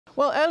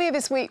Well, earlier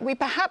this week, we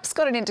perhaps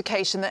got an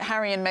indication that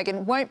Harry and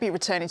Meghan won't be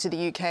returning to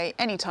the UK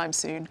anytime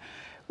soon,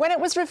 when it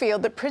was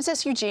revealed that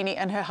Princess Eugenie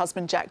and her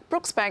husband Jack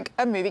Brooksbank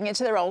are moving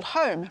into their old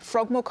home,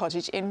 Frogmore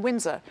Cottage in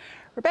Windsor.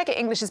 Rebecca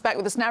English is back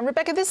with us now.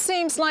 Rebecca, this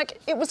seems like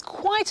it was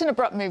quite an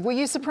abrupt move. Were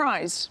you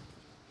surprised?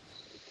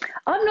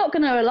 I'm not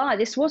going to lie,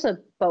 this was a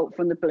bolt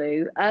from the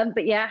blue.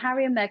 But yeah,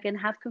 Harry and Meghan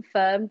have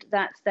confirmed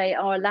that they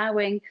are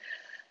allowing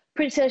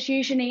Princess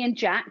Eugenie and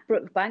Jack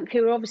Brooksbank,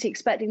 who are obviously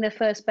expecting their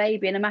first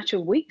baby in a matter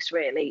of weeks,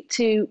 really,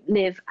 to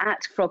live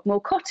at Frogmore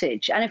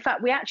Cottage. And in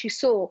fact, we actually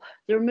saw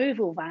the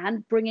removal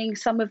van bringing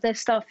some of their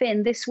stuff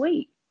in this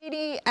week.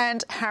 Edie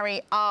and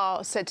Harry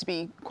are said to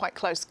be quite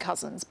close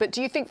cousins, but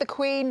do you think the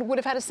Queen would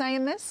have had a say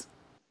in this?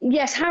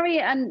 Yes, Harry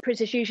and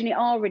Princess Eugenie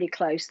are really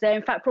close. They're,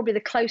 in fact, probably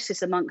the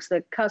closest amongst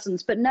the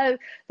cousins. But no,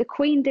 the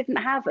Queen didn't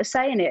have a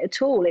say in it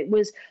at all. It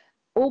was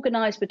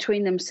organised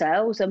between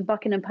themselves, and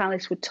Buckingham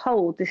Palace were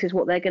told this is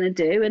what they're going to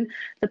do. And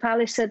the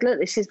palace said, look,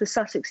 this is the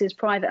Sussexes'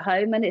 private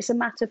home and it's a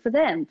matter for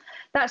them.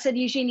 That said,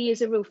 Eugenie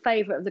is a real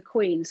favourite of the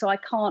Queen, so I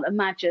can't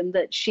imagine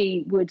that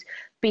she would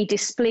be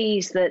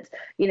displeased that,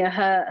 you know,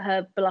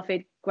 her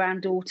beloved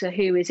granddaughter,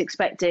 who is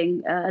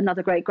expecting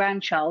another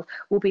great-grandchild,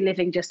 will be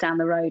living just down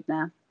the road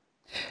now.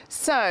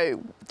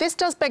 So, this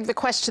does beg the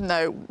question,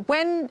 though,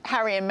 when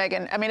Harry and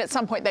Meghan, I mean, at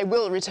some point they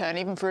will return,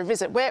 even for a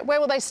visit, where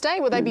will they stay?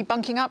 Will they be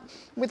bunking up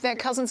with their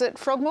cousins at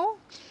Frogmore?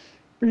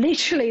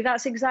 Literally,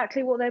 that's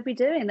exactly what they'll be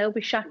doing. They'll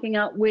be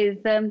shacking up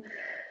with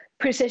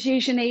Princess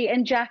Eugenie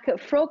and Jack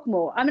at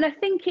Frogmore. I mean, I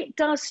think it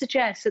does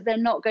suggest that they're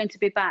not going to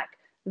be back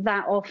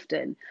that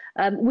often.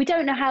 We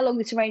don't know how long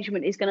this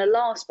arrangement is going to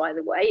last, by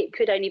the way. It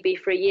could only be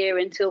for a year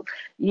until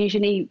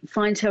Eugenie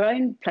finds her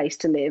own place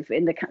to live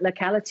in the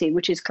locality,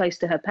 which is close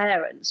to her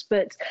parents.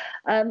 But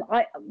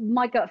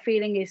my gut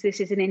feeling is this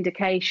is an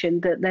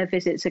indication that their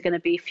visits are going to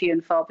be few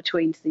and far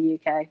between to the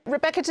UK.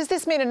 Rebecca, does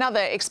this mean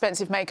another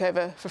expensive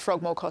makeover for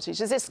Frogmore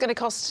Cottage? Is this going to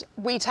cost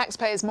we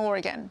taxpayers more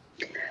again?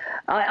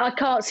 I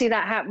can't see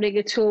that happening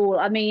at all.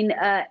 I mean,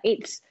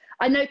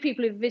 I know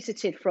people who've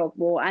visited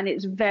Frogmore and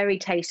it's very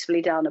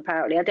tastefully done,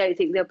 apparently. I don't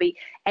think there'll be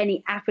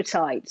any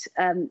appetite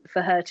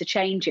for her to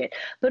change it.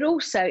 But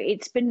also,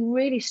 it's been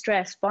really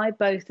stressed by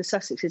both the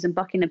Sussexes and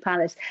Buckingham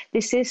Palace.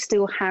 This is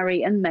still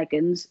Harry and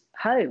Meghan's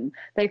home.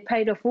 They've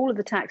paid off all of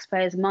the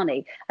taxpayers'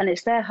 money and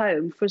it's their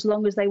home for as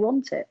long as they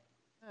want it.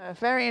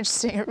 Very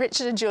interesting.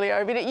 Richard and Julia,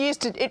 I mean,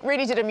 it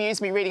really did amuse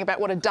me reading about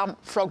what a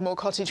dump Frogmore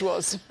Cottage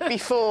was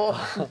before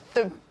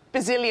the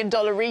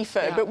bazillion-dollar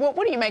refurb. Yeah. But what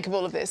do you make of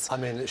all of this? I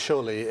mean,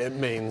 surely it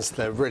means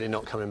they're really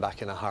not coming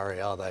back in a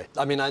hurry, are they?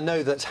 I mean, I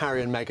know that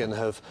Harry and Meghan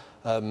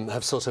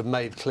have sort of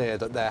made clear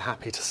that they're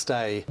happy to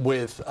stay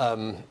with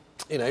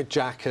you know,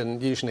 Jack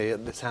and Eugenie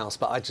at this house,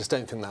 but I just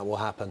don't think that will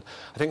happen.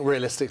 I think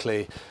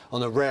realistically, on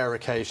the rare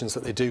occasions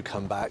that they do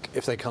come back,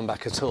 if they come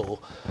back at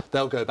all,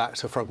 they'll go back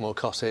to Frogmore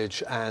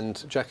Cottage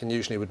and Jack and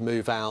Eugenie would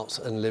move out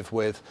and live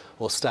with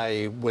or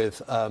stay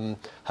with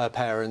her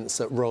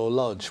parents at Royal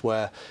Lodge,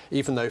 where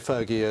even though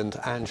Fergie and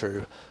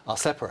Andrew are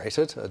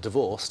separated, are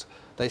divorced,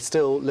 they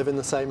still live in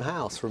the same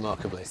house,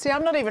 remarkably. See,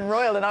 I'm not even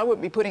royal and I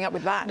wouldn't be putting up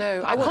with that.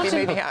 No, I wouldn't be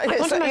moving out. I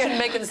can't imagine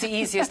Meghan's the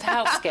easiest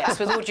house guest,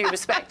 with all due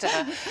respect to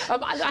her.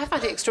 I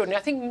find it extraordinary.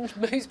 I think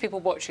most people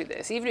watching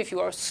this, even if you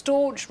are a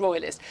staunch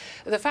royalist,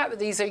 the fact that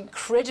these are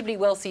incredibly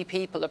wealthy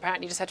people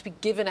apparently just had to be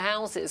given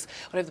houses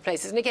all over the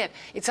places. And again,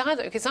 it's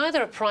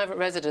either a private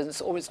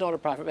residence or it's not a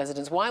private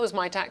residence. Why was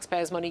my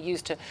taxpayers' money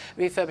used to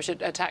refurbish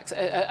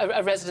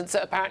a residence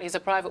that apparently is a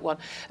private one?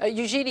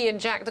 Eugenie and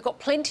Jack, they've got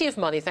plenty of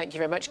money, thank you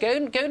very much. Go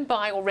and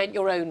buy or rent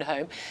your own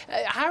home.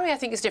 Harry, I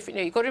think, is different.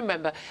 You've got to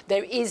remember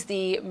there is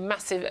the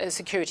massive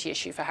security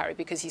issue for Harry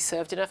because he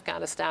served in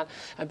Afghanistan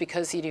and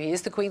because, you know, he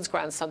is the Queen's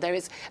grandson. There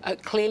is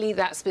clearly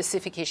that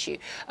specific issue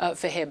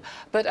for him.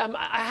 But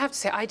I have to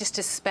say, I just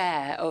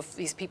despair of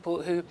these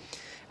people who.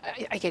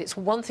 Again, it's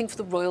one thing for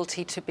the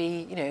royalty to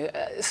be, you know,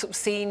 sort of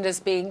seen as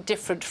being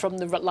different from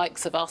the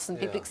likes of us, and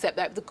people accept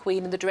that, the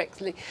Queen and the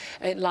directly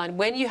in line.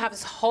 When you have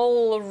this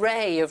whole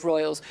array of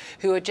royals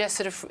who are just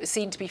sort of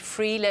seen to be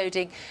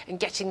freeloading and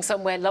getting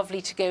somewhere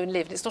lovely to go and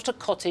live, and it's not a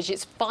cottage,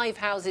 it's 5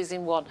 houses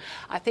in one,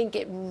 I think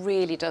it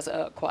really does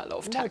irk quite a lot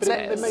of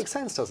taxpayers. But it makes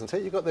sense, doesn't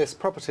it? You've got this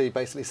property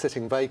basically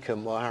sitting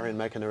vacant while Harry and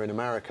Meghan are in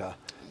America.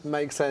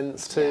 Makes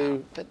sense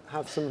to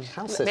have some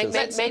house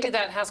sitters. Maybe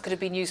that house could have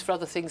been used for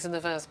other things in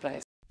the first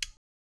place.